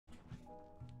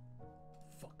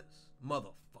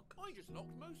Motherfucker. I just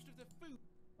locked most of the food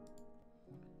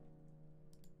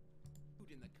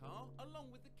in the car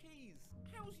along with the keys.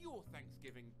 How's your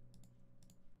Thanksgiving?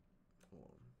 Hold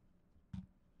on.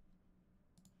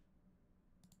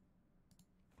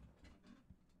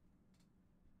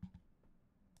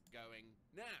 Going.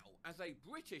 Now, as a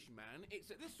British man,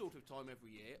 it's at this sort of time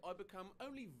every year I become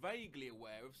only vaguely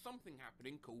aware of something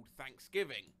happening called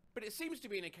Thanksgiving. But it seems to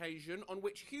be an occasion on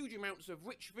which huge amounts of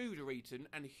rich food are eaten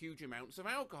and huge amounts of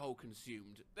alcohol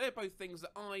consumed. They're both things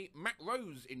that I, Matt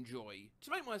Rose, enjoy.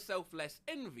 To make myself less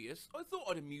envious, I thought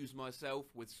I'd amuse myself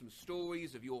with some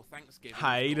stories of your Thanksgiving.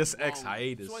 Hiatus X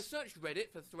hiatus. So I searched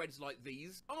Reddit for threads like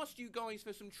these, asked you guys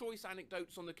for some choice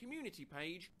anecdotes on the community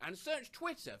page, and searched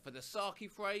Twitter for the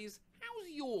sarky phrase, "How's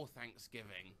your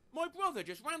Thanksgiving?" My brother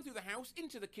just ran through the house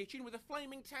into the kitchen with a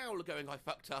flaming towel going, "I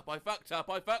fucked up, I fucked up,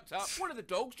 I fucked up." One of the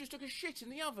dogs just took a shit in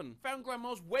the oven. Found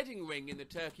grandma's wedding ring in the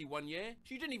turkey one year.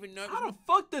 She didn't even know it was... How the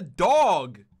fuck the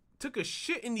dog took a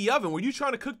shit in the oven? Were you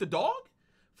trying to cook the dog?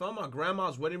 Found my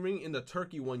grandma's wedding ring in the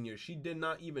turkey one year. She did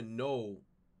not even know.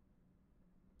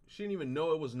 She didn't even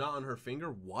know it was not on her finger.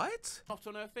 What? Not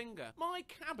on her finger. My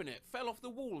cabinet fell off the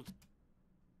wall.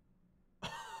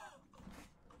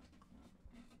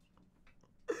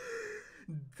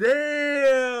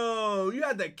 Damn! You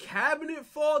had the cabinet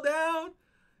fall down?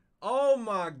 Oh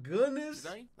my goodness.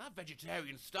 Today, that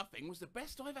vegetarian stuffing was the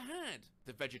best I ever had.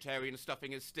 The vegetarian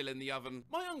stuffing is still in the oven.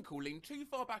 My uncle leaned too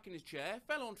far back in his chair,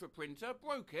 fell onto a printer,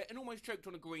 broke it, and almost choked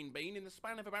on a green bean in the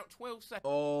span of about 12 seconds.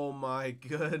 Oh my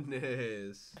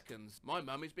goodness. My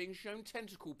mum is being shown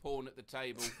tentacle porn at the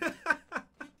table.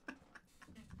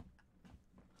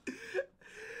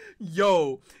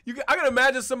 Yo, I can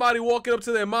imagine somebody walking up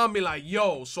to their mom and be like,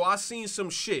 "Yo, so I seen some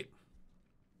shit.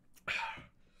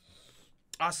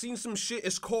 I seen some shit.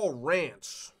 It's called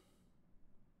rants.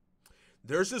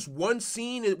 There's this one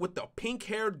scene with the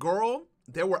pink-haired girl.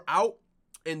 They were out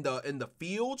in the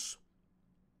fields.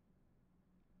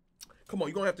 Come on,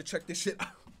 you're gonna have to check this shit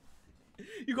out.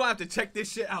 You're gonna have to check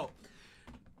this shit out.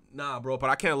 Nah, bro, but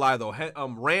I can't lie though.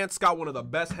 Rants got one of the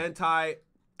best hentai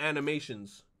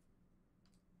animations.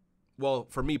 Well,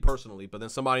 for me personally, but then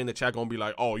somebody in the chat gonna be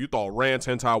like, "Oh, you thought Rants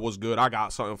hentai was good? I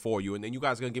got something for you." And then you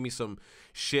guys gonna give me some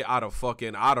shit out of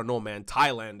fucking, I don't know, man,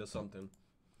 Thailand or something.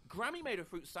 Grammy made a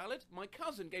fruit salad. My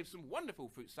cousin gave some wonderful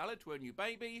fruit salad to her new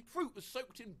baby. Fruit was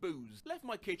soaked in booze. Left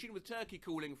my kitchen with turkey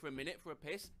cooling for a minute for a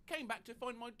piss. Came back to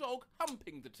find my dog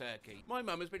humping the turkey. My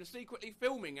mum has been secretly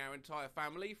filming our entire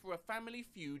family for a Family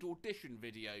Feud audition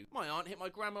video. My aunt hit my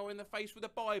grandma in the face with a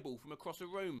Bible from across a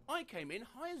room. I came in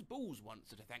high as balls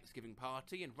once at a Thanksgiving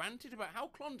party and ranted about how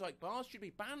Klondike bars should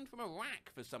be banned from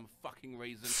Iraq for some fucking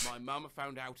reason. My mum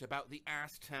found out about the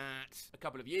ass tat. A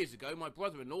couple of years ago, my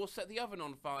brother-in-law set the oven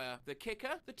on fire. The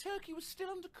kicker? The turkey was still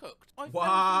undercooked. I fell through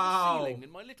the ceiling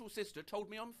and my little sister told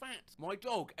me I'm fat. My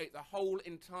dog ate the whole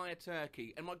entire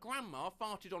turkey and my grandma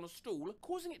farted on a stool,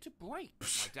 causing it to break.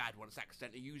 My dad once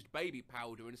accidentally used baby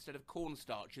powder instead of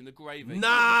cornstarch in the gravy.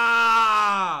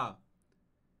 Nah!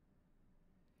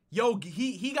 Yo,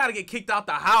 he gotta get kicked out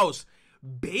the house.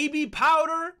 Baby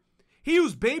powder? He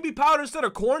used baby powder instead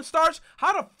of cornstarch?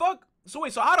 How the fuck? So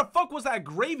wait, so how the fuck was that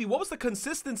gravy? What was the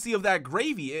consistency of that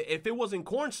gravy if it wasn't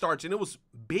cornstarch and it was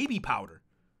baby powder?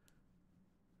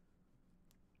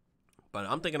 But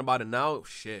I'm thinking about it now.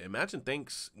 Shit, imagine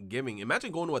Thanksgiving.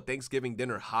 Imagine going to a Thanksgiving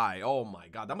dinner high. Oh my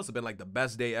God, that must have been like the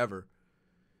best day ever.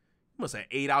 You must have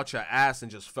ate out your ass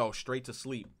and just fell straight to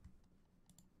sleep.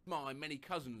 My many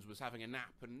cousins was having a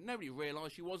nap and nobody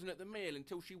realised she wasn't at the meal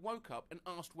until she woke up and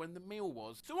asked when the meal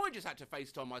was. So I just had to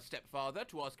FaceTime my stepfather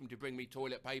to ask him to bring me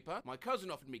toilet paper. My cousin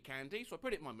offered me candy, so I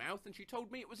put it in my mouth and she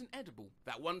told me it was an edible.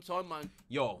 That one time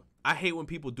Yo, I hate when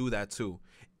people do that too.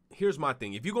 Here's my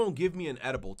thing. If you're gonna give me an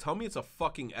edible, tell me it's a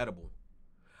fucking edible.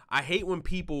 I hate when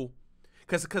people...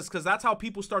 Cause that's how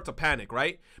people start to panic,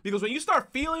 right? Because when you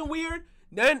start feeling weird,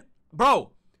 then...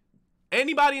 Bro...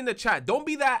 Anybody in the chat, don't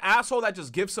be that asshole that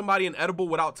just gives somebody an edible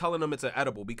without telling them it's an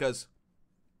edible, because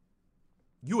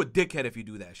you a dickhead if you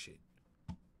do that shit.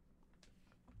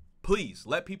 Please,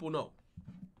 let people know.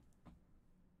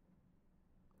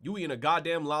 You eating a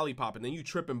goddamn lollipop and then you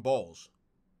tripping balls.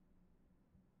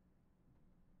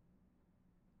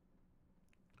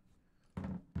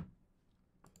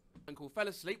 Uncle fell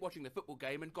asleep watching the football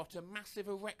game and got a massive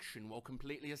erection while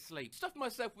completely asleep. Stuffed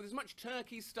myself with as much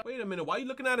turkey stuff. Wait a minute, why are you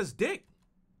looking at his dick?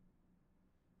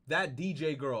 That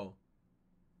DJ girl.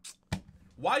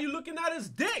 Why are you looking at his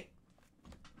dick?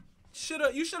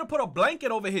 You should have put a blanket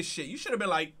over his shit. You should have been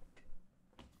like,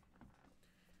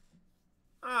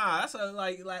 that's a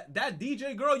like that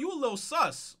DJ girl. You a little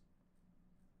sus.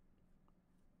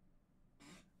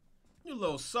 You a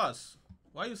little sus.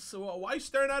 Why you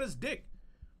staring at his dick?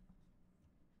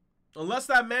 Unless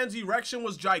that man's erection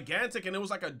was gigantic and it was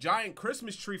like a giant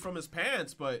Christmas tree from his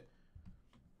pants, but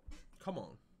come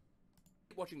on.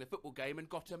 Watching the football game and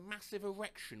got a massive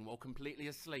erection while completely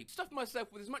asleep. Stuffed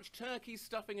myself with as much turkey,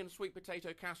 stuffing and sweet potato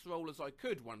casserole as I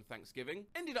could one Thanksgiving.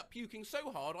 Ended up puking so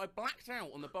hard I blacked out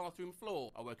on the bathroom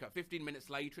floor. I woke up 15 minutes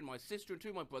later and my sister and two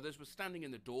of my brothers were standing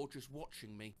in the door just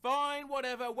watching me. Fine,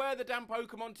 whatever, wear the damn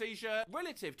Pokemon t-shirt.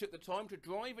 Relative took the time to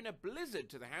drive in a blizzard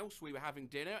to the house we were having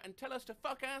dinner and tell us to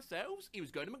fuck ourselves. He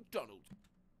was going to McDonald's.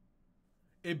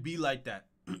 It be like that.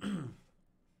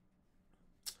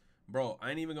 Bro, I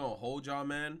ain't even gonna hold y'all,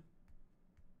 man.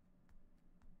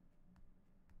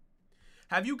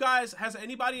 Have you guys, has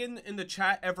anybody in the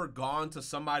chat ever gone to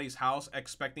somebody's house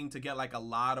expecting to get like a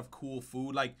lot of cool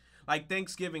food? Like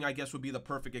Thanksgiving, I guess, would be the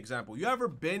perfect example. You ever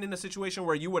been in a situation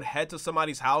where you would head to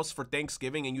somebody's house for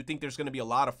Thanksgiving and you think there's gonna be a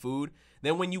lot of food?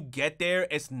 Then when you get there,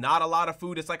 it's not a lot of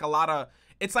food. It's like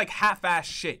it's like half-ass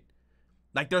shit.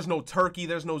 Like there's no turkey,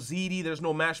 there's no ziti, there's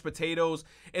no mashed potatoes.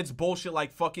 It's bullshit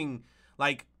like fucking...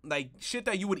 Like shit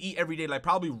that you would eat every day, like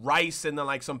probably rice and then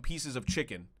like some pieces of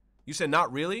chicken. You said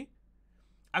not really?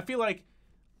 I feel like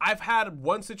I've had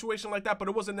one situation like that, but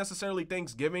it wasn't necessarily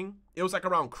Thanksgiving. It was like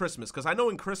around Christmas. Because I know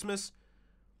in Christmas,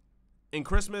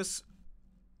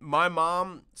 my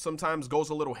mom sometimes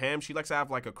goes a little ham. She likes to have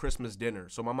like a Christmas dinner.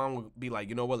 So my mom would be like,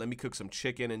 you know what, let me cook some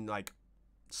chicken and like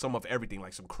some of everything,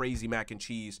 like some crazy mac and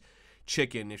cheese,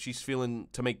 chicken. If she's feeling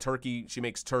to make turkey, she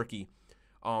makes turkey,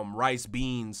 rice,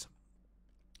 beans,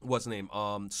 what's the name?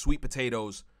 Sweet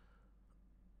potatoes,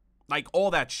 like all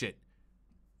that shit.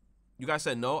 You guys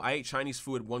said no. I ate Chinese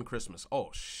food one Christmas. Oh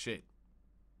shit.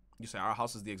 You say our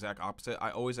house is the exact opposite.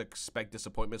 I always expect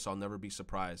disappointment, so I'll never be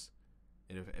surprised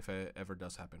if it ever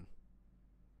does happen.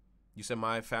 You said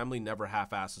my family never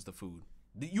half-asses the food.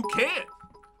 You can't.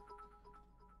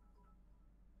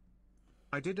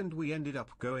 I did, and we ended up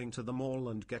going to the mall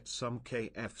and get some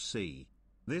KFC.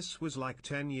 This was like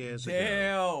 10 years ago.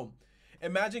 Damn.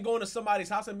 Imagine going to somebody's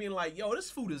house and being like, yo, this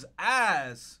food is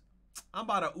ass. I'm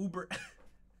about to Uber.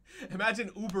 Imagine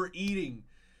Uber eating,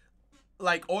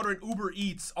 like ordering Uber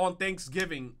Eats on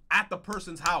Thanksgiving at the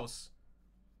person's house.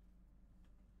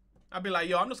 I'd be like,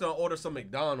 yo, I'm just going to order some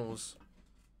McDonald's.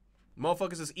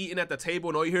 Motherfuckers is eating at the table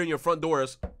and all you hear in your front door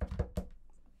is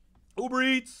Uber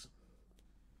Eats.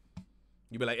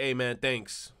 You'd be like, hey, man,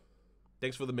 thanks.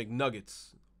 Thanks for the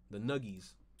McNuggets, the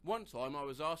nuggies. One time I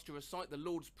was asked to recite the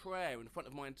Lord's Prayer in front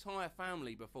of my entire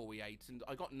family before we ate, and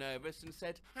I got nervous and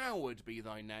said, "Hallowed be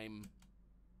thy name."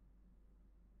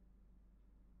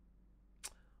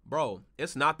 Bro,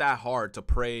 it's not that hard to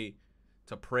pray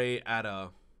at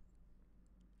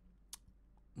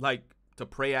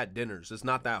at dinners. It's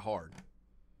not that hard.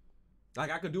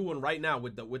 Like I could do one right now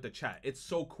with the chat. It's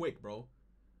so quick, bro.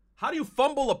 How do you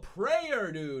fumble a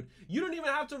prayer, dude? You don't even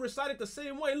have to recite it the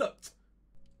same way. Look.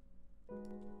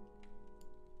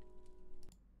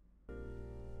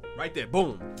 Right there,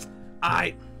 boom. All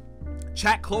right,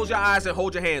 chat, close your eyes and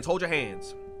hold your hands. Hold your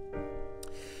hands.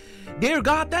 Dear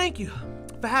God, thank you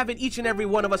for having each and every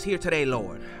one of us here today,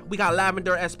 Lord. We got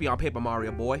Lavender SP on Paper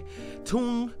Mario Boy,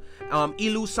 Toon,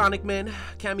 Elu Sonic Man,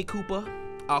 Cammy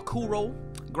Koopa, Kuro,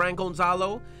 Gran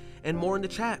Gonzalo, and more in the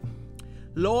chat.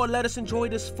 Lord, let us enjoy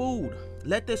this food.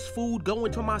 Let this food go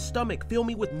into my stomach. Fill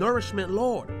me with nourishment,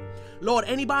 Lord. Lord,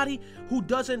 anybody who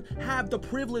doesn't have the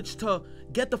privilege to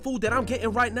get the food that I'm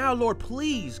getting right now, Lord,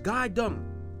 please guide them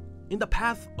in the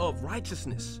path of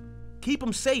righteousness. Keep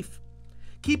them safe.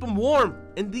 Keep them warm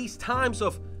in these times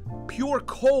of pure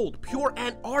cold, pure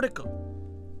Antarctica.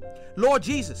 Lord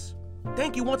Jesus,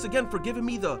 thank you once again for giving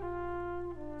me the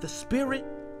spirit,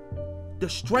 the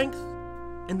strength,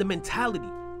 and the mentality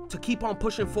to keep on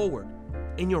pushing forward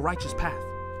in your righteous path.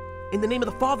 In the name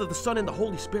of the Father, the Son, and the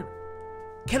Holy Spirit.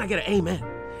 Can I get an amen?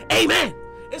 Amen!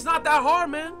 It's not that hard,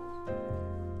 man.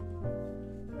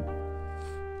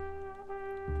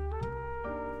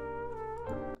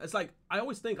 It's like, I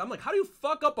always think, I'm like, how do you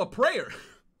fuck up a prayer?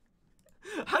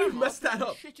 How do you mess that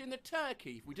up? Shit in the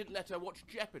turkey if we didn't let her watch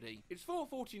Jeopardy. It's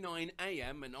 4:49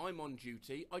 AM and I'm on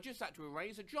duty. I just had to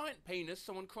erase a giant penis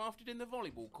someone crafted in the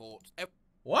volleyball court.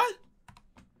 What?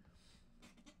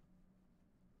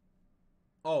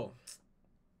 Oh.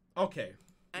 Okay.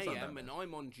 AM and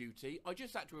I'm on duty. I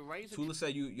just had to erase. Tula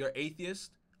said you're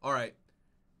atheist. All right.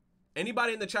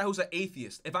 Anybody in the chat who's an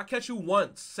atheist, if I catch you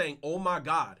once saying "Oh my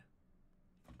God,"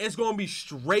 it's gonna be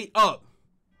straight up.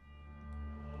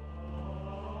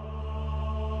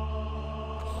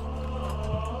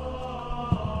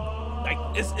 Like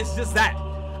it's just that.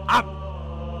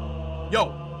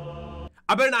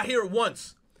 I better not hear it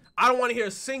once. I don't want to hear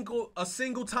a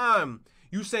single time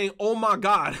you saying, "Oh my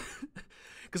God,"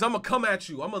 because I'm gonna come at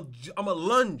you. I'm gonna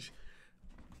lunge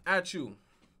at you.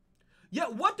 Yeah,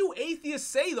 what do atheists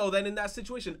say though then in that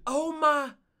situation? Oh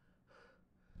my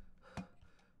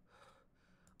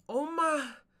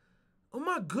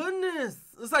goodness.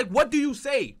 It's like, what do you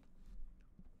say?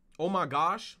 Oh my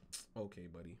gosh. Okay,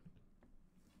 buddy.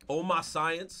 Oh my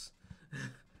science.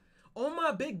 Oh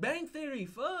my Big Bang Theory.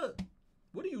 Fuck.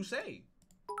 What do you say?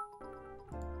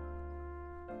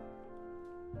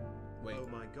 Wait. Oh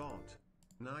my god.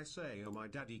 I say, oh my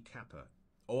daddy kappa.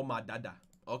 Oh my dada.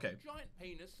 Okay. Giant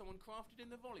penis someone crafted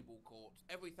in the volleyball court.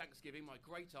 Every Thanksgiving, my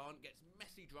great aunt gets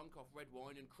messy drunk off red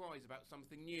wine and cries about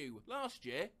something new. Last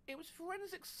year, it was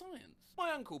forensic science.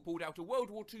 My uncle pulled out a World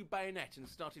War II bayonet and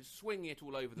started swinging it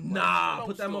all over the place. Nah, Long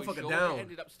put that story motherfucker short, down. It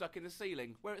ended up stuck in the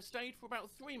ceiling, where it stayed for about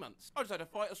 3 months. I just had to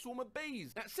fight a swarm of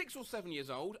bees. At 6 or 7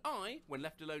 years old, I, when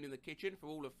left alone in the kitchen for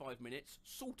all of 5 minutes,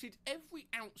 salted every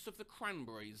ounce of the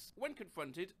cranberries. When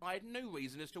confronted, I had no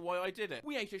reason as to why I did it.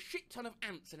 We ate a shit ton of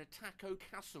ants in a taco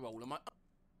casserole, and my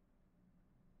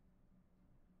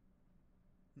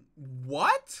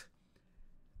What?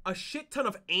 A shit ton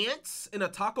of ants in a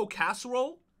taco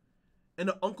casserole? And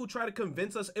the uncle tried to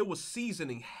convince us it was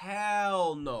seasoning.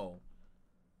 Hell no.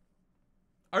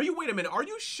 Wait a minute, are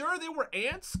you sure they were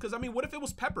ants? Because, I mean, what if it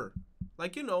was pepper?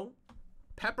 Like, you know,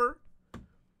 pepper?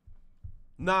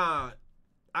 Nah,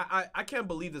 I can't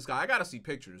believe this guy. I gotta see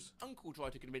pictures. uncle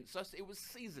tried to convince us it was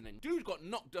seasoning. Dude got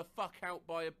knocked the fuck out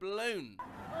by a balloon.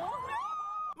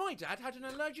 My dad had an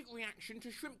allergic reaction to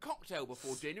shrimp cocktail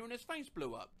before dinner and his face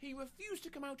blew up. He refused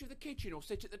to come out of the kitchen or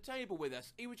sit at the table with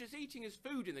us. He was just eating his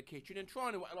food in the kitchen and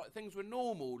trying to act like things were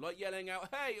normal, like yelling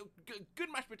out, "Hey,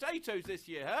 good mashed potatoes this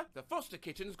year, huh?" The foster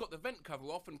kittens got the vent cover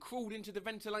off and crawled into the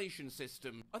ventilation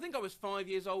system. I think I was 5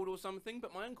 years old or something,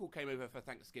 but my uncle came over for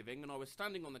Thanksgiving and I was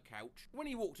standing on the couch. When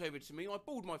he walked over to me, I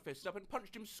balled my fist up and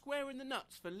punched him square in the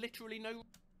nuts for literally no...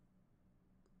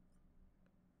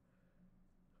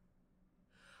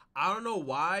 I don't know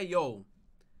why, yo.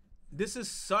 This is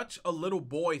such a little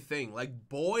boy thing. Like,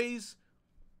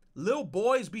 little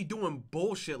boys be doing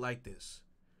bullshit like this.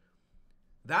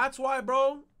 That's why,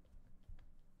 bro,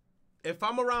 if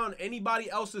I'm around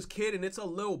anybody else's kid and it's a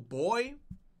little boy,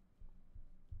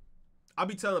 I'll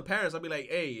be telling parents, I'll be like,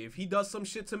 hey, if he does some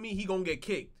shit to me, he gonna get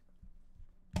kicked.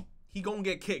 He gonna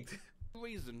get kicked.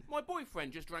 reason. My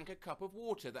boyfriend just drank a cup of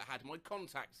water that had my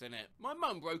contacts in it. My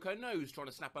mum broke her nose trying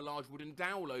to snap a large wooden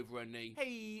dowel over her knee.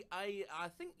 Hey, I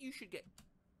think you should get...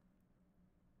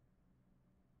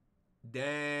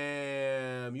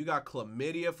 Damn, you got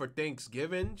chlamydia for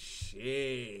Thanksgiving?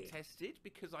 Shit. tested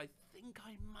because I think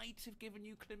I might have given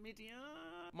you chlamydia.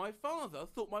 My father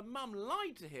thought my mum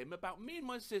lied to him about me and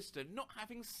my sister not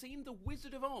having seen The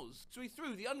Wizard of Oz, so he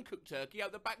threw the uncooked turkey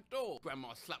out the back door.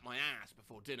 Grandma slapped my ass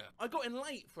before dinner. I got in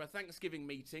late for a Thanksgiving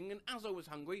meeting, and as I was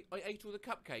hungry, I ate all the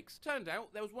cupcakes. Turned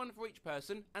out there was one for each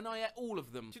person, and I ate all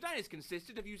of them. Today has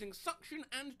consisted of using suction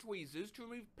and tweezers to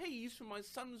remove peas from my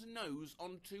son's nose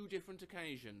on 2 different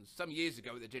occasions. Some years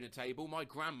ago at the dinner table, my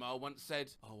grandma once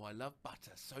said, "Oh, I love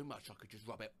butter so much I could just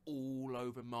rub it all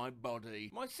over my body."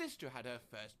 My sister had her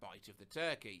first bite of the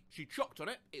turkey. She chopped on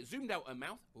it, it zoomed out her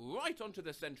mouth, right onto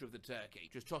the centre of the turkey.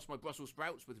 Just tossed my Brussels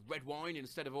sprouts with red wine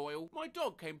instead of oil. My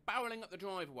dog came barreling up the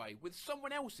driveway with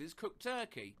someone else's cooked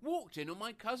turkey. Walked in on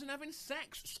my cousin having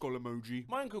sex, skull emoji.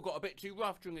 My uncle got a bit too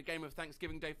rough during a game of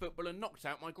Thanksgiving Day football and knocked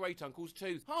out my great uncle's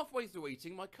tooth. Halfway through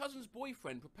eating, my cousin's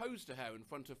boyfriend proposed to her in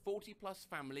front of 40 plus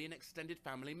family and extended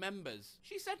family members.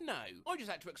 She said no. I just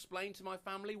had to explain to my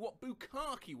family what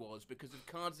bukkake was because of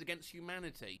Cards Against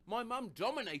Humanity. My mum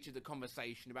dominated the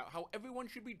conversation about how everyone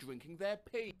should be drinking their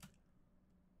pee.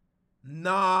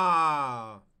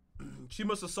 Nah. She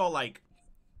must have saw like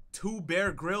 2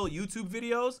 Bear Grill YouTube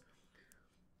videos.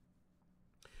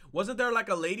 Wasn't there like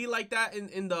a lady like that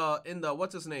in the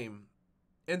what's his name?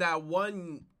 In that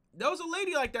one, there was a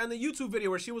lady like that in the YouTube video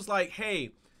where she was like,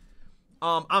 "Hey,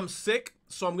 I'm sick,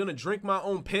 so I'm gonna drink my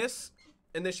own piss."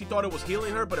 And then she thought it was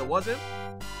healing her, but it wasn't.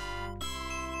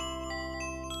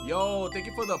 Yo, thank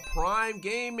you for the Prime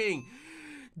Gaming.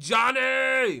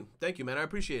 Johnny! Thank you, man. I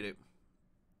appreciate it.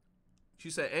 She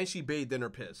said, and she bathed in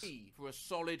her piss. For a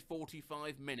solid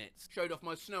 45 minutes. Showed off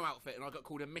my snow outfit and I got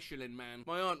called a Michelin man.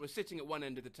 My aunt was sitting at one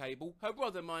end of the table. Her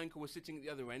brother, my uncle, was sitting at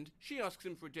the other end. She asks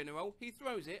him for a dinner roll. He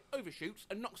throws it, overshoots,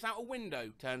 and knocks out a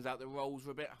window. Turns out the rolls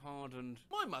were a bit hardened.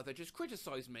 My mother just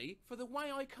criticised me for the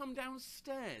way I come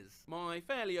downstairs. My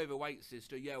fairly overweight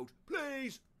sister yelled,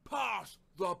 "Please, Pass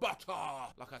the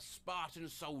butter! Like a Spartan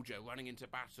soldier running into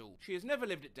battle. She has never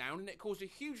lived it down, and it caused a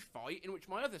huge fight in which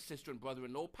my other sister and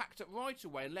brother-in-law packed up right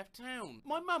away and left town.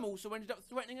 My mum also ended up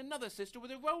threatening another sister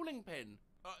with a rolling pin.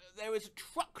 There is a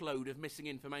truckload of missing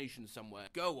information somewhere.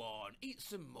 Go on, eat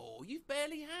some more. You've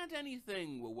barely had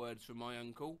anything, were words from my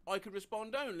uncle. I could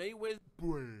respond only with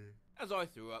 "Bleh," as I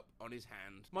threw up on his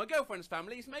hand. My girlfriend's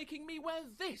family is making me wear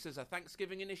this as a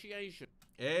Thanksgiving initiation.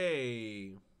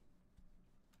 Hey.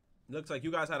 Looks like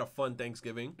you guys had a fun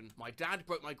Thanksgiving. My dad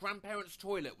broke my grandparents'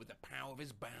 toilet with the power of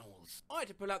his bowels. I had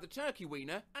to pull out the turkey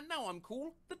wiener, and now I'm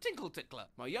called the Tinkle Tickler.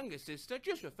 My younger sister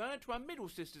just referred to her middle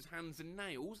sister's hands and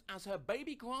nails as her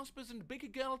baby graspers and bigger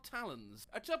girl talons.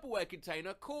 A Tupperware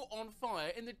container caught on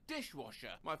fire in the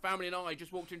dishwasher. My family and I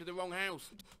just walked into the wrong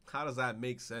house. How does that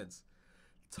make sense?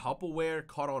 Tupperware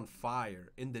caught on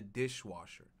fire in the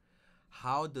dishwasher.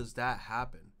 How does that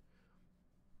happen?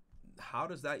 How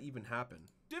does that even happen?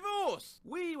 Divorce!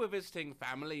 We were visiting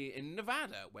family in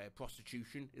Nevada, where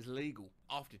prostitution is legal.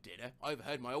 After dinner, I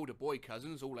overheard my older boy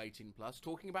cousins, all 18 plus,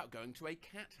 talking about going to a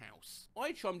cat house.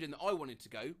 I chimed in that I wanted to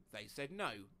go. They said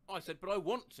no. I said, but I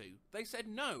want to. They said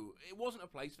no. It wasn't a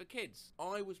place for kids.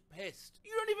 I was pissed.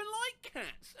 You don't even like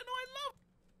cats, and I love...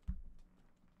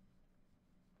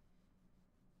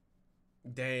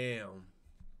 Damn.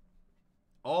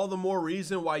 All the more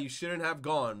reason why you shouldn't have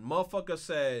gone. Motherfucker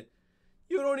said,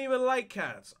 you don't even like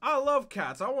cats. I love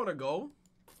cats. I want to go.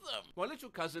 My little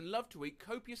cousin loved to eat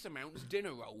copious amounts of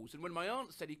dinner rolls, and when my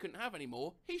aunt said he couldn't have any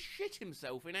more, he shit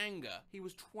himself in anger. He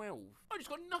was 12. I just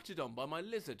got nutted on by my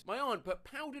lizard. My aunt put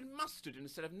powdered mustard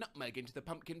instead of nutmeg into the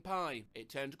pumpkin pie. It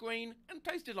turned green and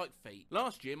tasted like feet.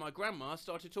 Last year, my grandma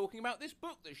started talking about this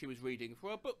book that she was reading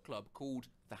for a book club called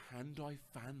The Hand I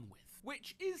Fan With,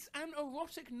 which is an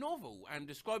erotic novel, and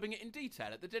describing it in detail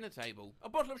at the dinner table. A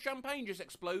bottle of champagne just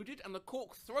exploded, and the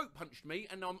cork throat punched me,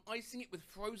 and now I'm icing it with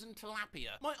frozen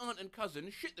tilapia. My aunt and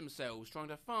cousin shit themselves trying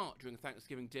to fart during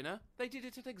Thanksgiving dinner. They did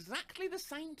it at exactly the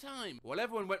same time. While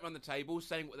everyone went round the table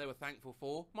saying what they were thankful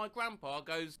for, my grandpa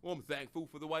goes, I'm thankful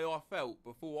for the way I felt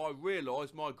before I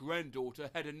realised my granddaughter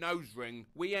had a nose ring.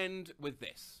 We end with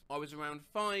this. I was around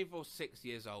 5 or 6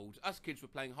 years old. Us kids were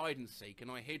playing hide and seek,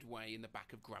 and I hid way in the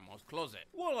back of Grandma's closet.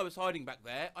 While I was hiding back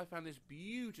there, I found this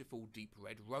beautiful deep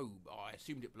red robe. I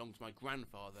assumed it belonged to my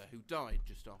grandfather, who died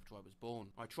just after I was born.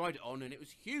 I tried it on and it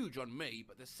was huge on me,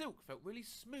 but the silk felt really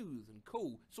smooth and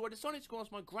cool, so I decided to go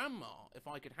ask my grandma if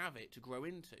I could have it to grow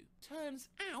into. Turns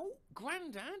out,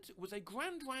 Grandad was a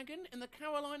Grand Dragon in the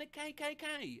Carolina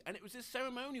KKK, and it was his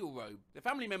ceremonial robe. The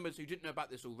family members who didn't know about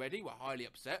this already were highly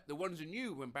upset. The ones who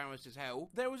knew were embarrassed as hell.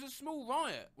 There was a small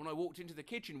riot when I walked into the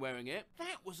kitchen wearing it.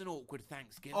 That was an awkward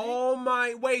Thanksgiving. Oh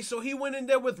my, wait, so he went in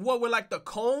there with what, with like the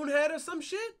cone head or some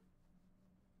shit?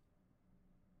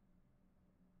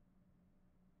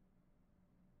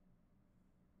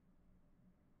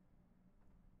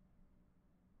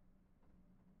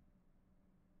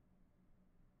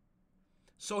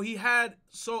 So he had,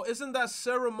 so isn't that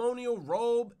ceremonial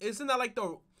robe, isn't it like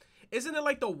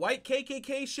the white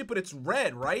KKK shit, but it's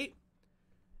red, right?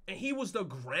 And he was the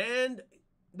Grand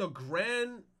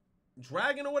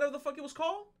Dragon or whatever the fuck it was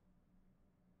called?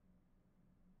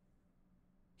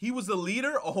 He was the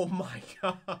leader? Oh my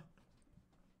god.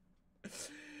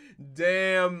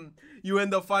 Damn. You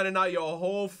end up finding out your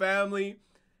whole family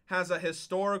has a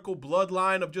historical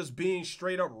bloodline of just being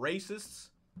straight up racists.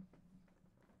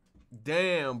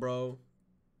 Damn, bro.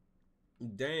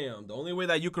 Damn. The only way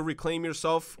that you could reclaim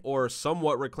yourself or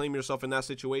somewhat reclaim yourself in that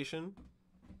situation.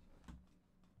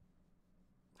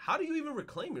 How do you even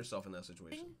reclaim yourself in that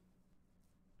situation?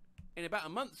 In about a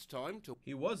month's time,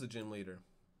 he was a gym leader.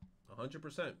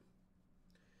 100%.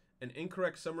 An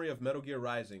incorrect summary of Metal Gear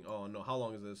Rising. Oh no, how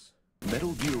long is this?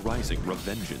 Metal Gear Rising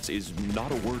Revengeance is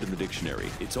not a word in the dictionary.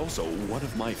 It's also one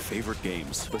of my favorite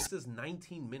games. This is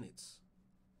 19 minutes.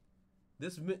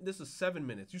 This is 7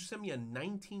 minutes. You sent me a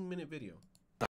 19-minute video.